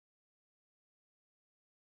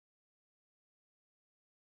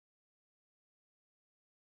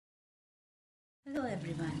Hello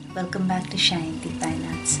everyone, welcome back to Shayanti Fine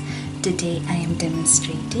Arts. Today I am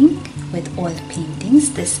demonstrating with oil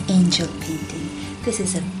paintings this angel painting. This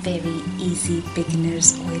is a very easy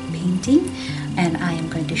beginner's oil painting and I am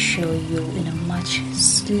going to show you in a much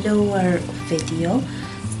slower video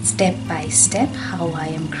step by step how I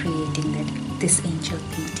am creating this angel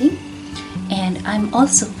painting. And I'm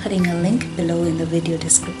also putting a link below in the video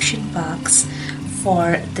description box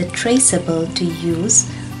for the traceable to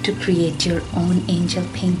use to create your own angel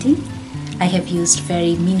painting. I have used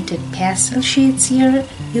very muted pastel shades here.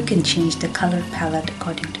 You can change the color palette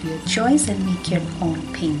according to your choice and make your own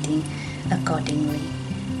painting accordingly.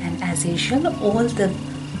 And as usual, all the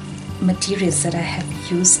materials that I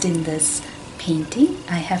have used in this painting,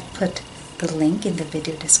 I have put the link in the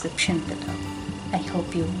video description below. I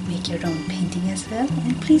hope you make your own painting as well,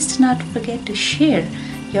 and please do not forget to share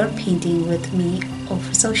your painting with me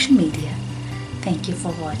over social media. Thank you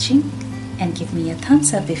for watching and give me a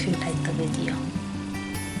thumbs up if you like the video.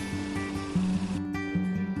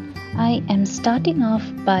 I am starting off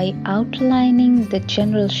by outlining the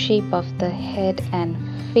general shape of the head and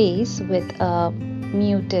face with a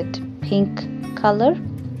muted pink color.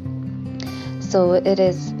 So it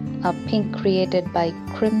is a pink created by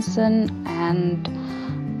crimson and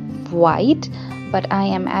white, but I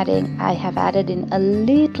have added in a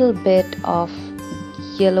little bit of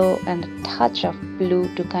yellow and a touch of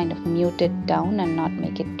blue to kind of mute it down and not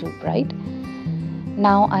make it too bright.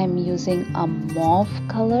 Now I'm using a mauve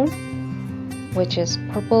color, which is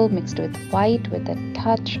purple mixed with white with a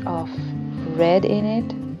touch of red in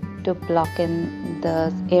it to block in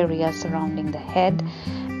the area surrounding the head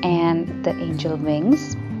and the angel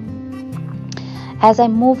wings. As I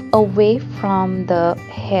move away from the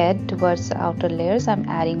head towards the outer layers, I'm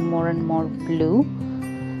adding more and more blue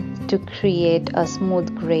to create a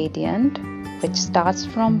smooth gradient which starts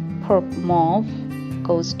from mauve,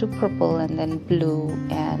 goes to purple and then blue,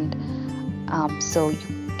 and so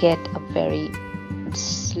you get a very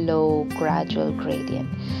slow gradual gradient.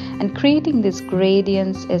 And creating these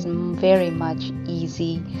gradients is very much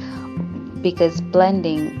easy because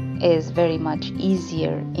blending is very much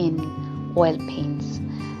easier in oil paints.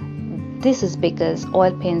 This is because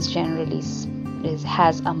oil paints generally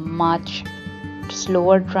has a much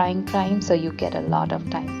slower drying time, so you get a lot of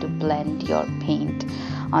time to blend your paint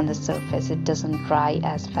on the surface. It doesn't dry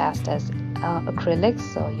as fast as acrylics,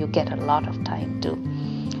 so you get a lot of time to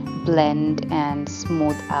blend and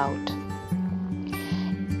smooth out.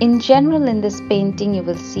 In general, in this painting you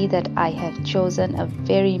will see that I have chosen a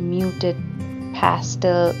very muted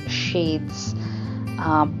pastel shades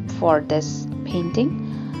for this painting.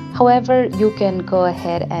 However, you can go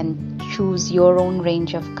ahead and choose your own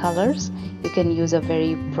range of colors. You can use a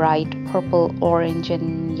very bright purple, orange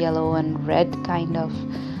and yellow and red kind of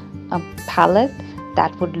palette.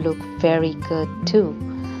 That would look very good too.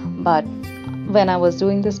 But when I was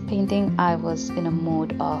doing this painting, I was in a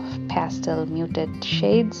mood of pastel muted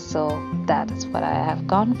shades, so that is what I have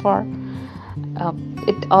gone for.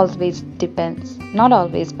 It always depends, not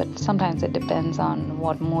always, but sometimes it depends on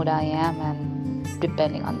what mood I am, and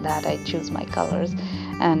depending on that I choose my colors.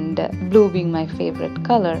 And blue being my favorite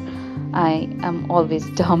color, I am always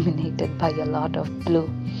dominated by a lot of blue.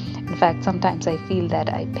 In fact, sometimes I feel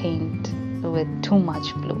that I paint with too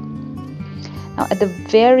much blue. Now at the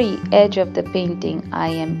very edge of the painting, I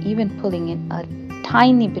am even pulling in a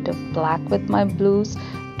tiny bit of black with my blues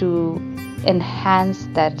to enhance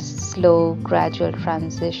that slow gradual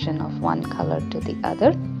transition of one color to the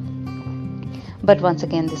other. But once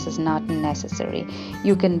again, this is not necessary.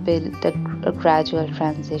 You can build a gradual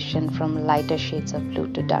transition from lighter shades of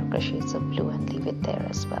blue to darker shades of blue and leave it there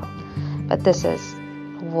as well. But this is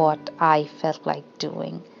what I felt like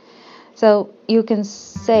doing. So you can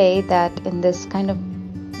say that in this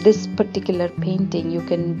particular painting, you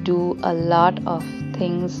can do a lot of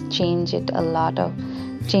things, change it in a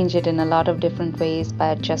lot of different ways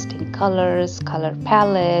by adjusting colors, color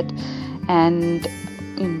palette, and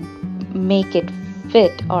make it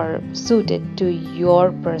fit or suit it to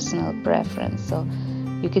your personal preference. So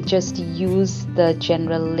you could just use the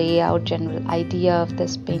general layout, general idea of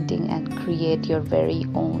this painting and create your very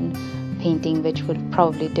own painting, which would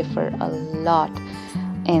probably differ a lot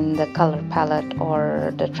in the color palette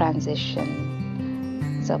or the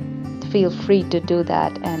transition. So feel free to do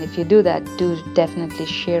that, and if you do that, do definitely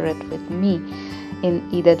share it with me in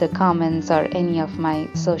either the comments or any of my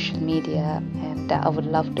social media, and I would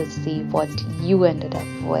love to see what you ended up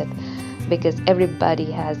with, because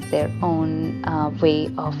everybody has their own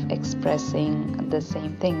way of expressing the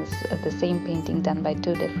same things. The same painting done by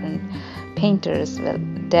two different painters will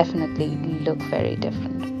definitely look very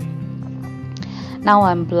different. Now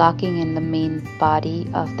I'm blocking in the main body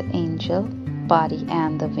of the angel, body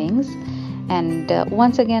and the wings. And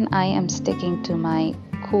once again I am sticking to my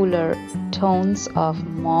cooler tones of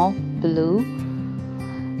mauve blue.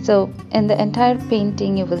 So in the entire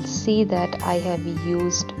painting you will see that I have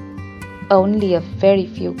used only a very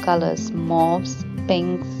few colors. Mauves,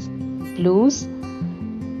 pinks, blues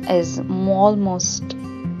is almost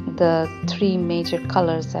the three major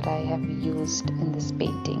colors that I have used in this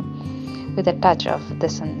painting, with a touch of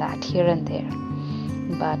this and that here and there,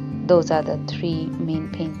 but those are the three main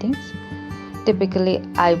paintings. Typically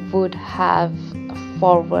I would have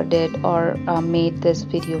forwarded or made this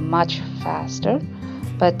video much faster,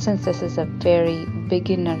 but since this is a very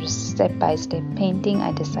beginner step-by-step painting,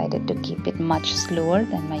 I decided to keep it much slower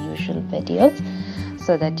than my usual videos,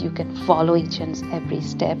 so that you can follow each and every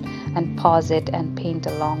step and pause it and paint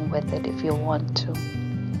along with it if you want to.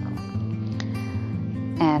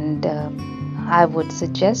 And I would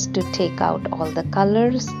suggest to take out all the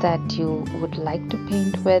colors that you would like to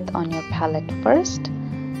paint with on your palette first,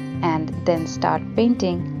 and then start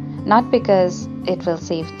painting. Not because it will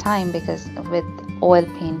save time, because with oil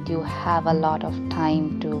paint you have a lot of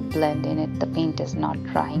time to blend in it. The paint is not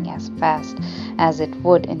drying as fast as it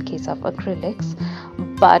would in case of acrylics,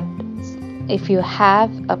 but if you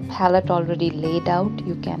have a palette already laid out,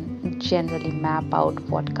 you can generally map out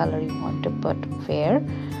what color you want to put where.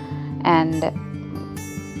 And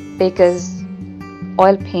because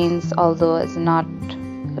oil paints, although it's not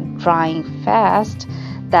drying fast,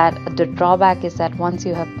 that the drawback is that once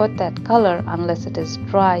you have put that color, unless it is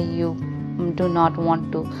dry, you do not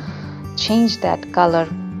want to change that color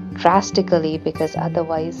drastically, because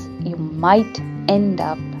otherwise you might end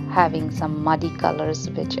up having some muddy colors,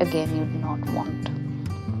 which again you do not want.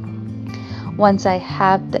 Once I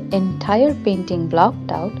have the entire painting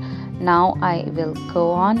blocked out, now I will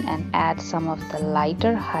go on and add some of the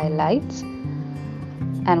lighter highlights.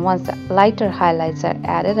 And once the lighter highlights are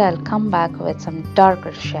added, I'll come back with some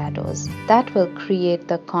darker shadows. That will create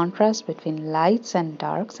the contrast between lights and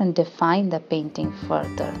darks and define the painting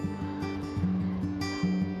further.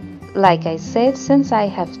 Like I said, since I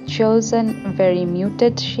have chosen very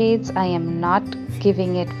muted shades, I am not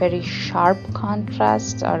giving it very sharp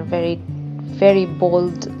contrasts or very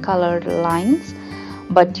bold colored lines,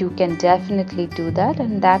 but you can definitely do that,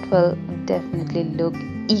 and that will definitely look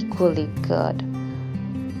equally good.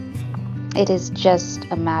 It is just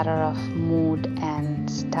a matter of mood and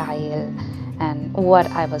style and what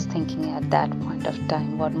I was thinking at that point of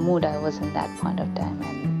time, what mood I was in that point of time,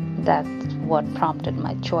 and that's what prompted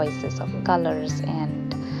my choices of colors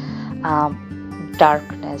and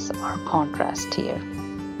darkness or contrast here.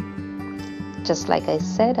 Just like I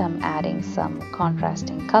said, I'm adding some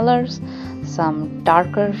contrasting colors, some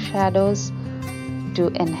darker shadows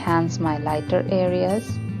to enhance my lighter areas.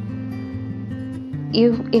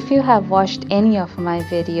 If you have watched any of my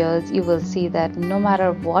videos, you will see that no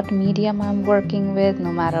matter what medium I'm working with,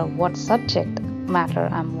 no matter what subject matter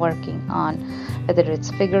I'm working on, whether it's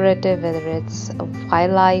figurative, whether it's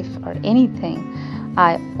wildlife or anything,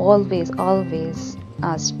 I always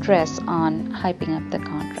stress on hyping up the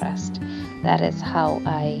contrast. That is how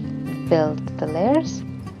I build the layers.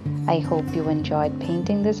 I hope you enjoyed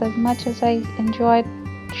painting this as much as I enjoyed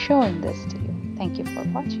showing this to you. Thank you for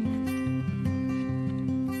watching.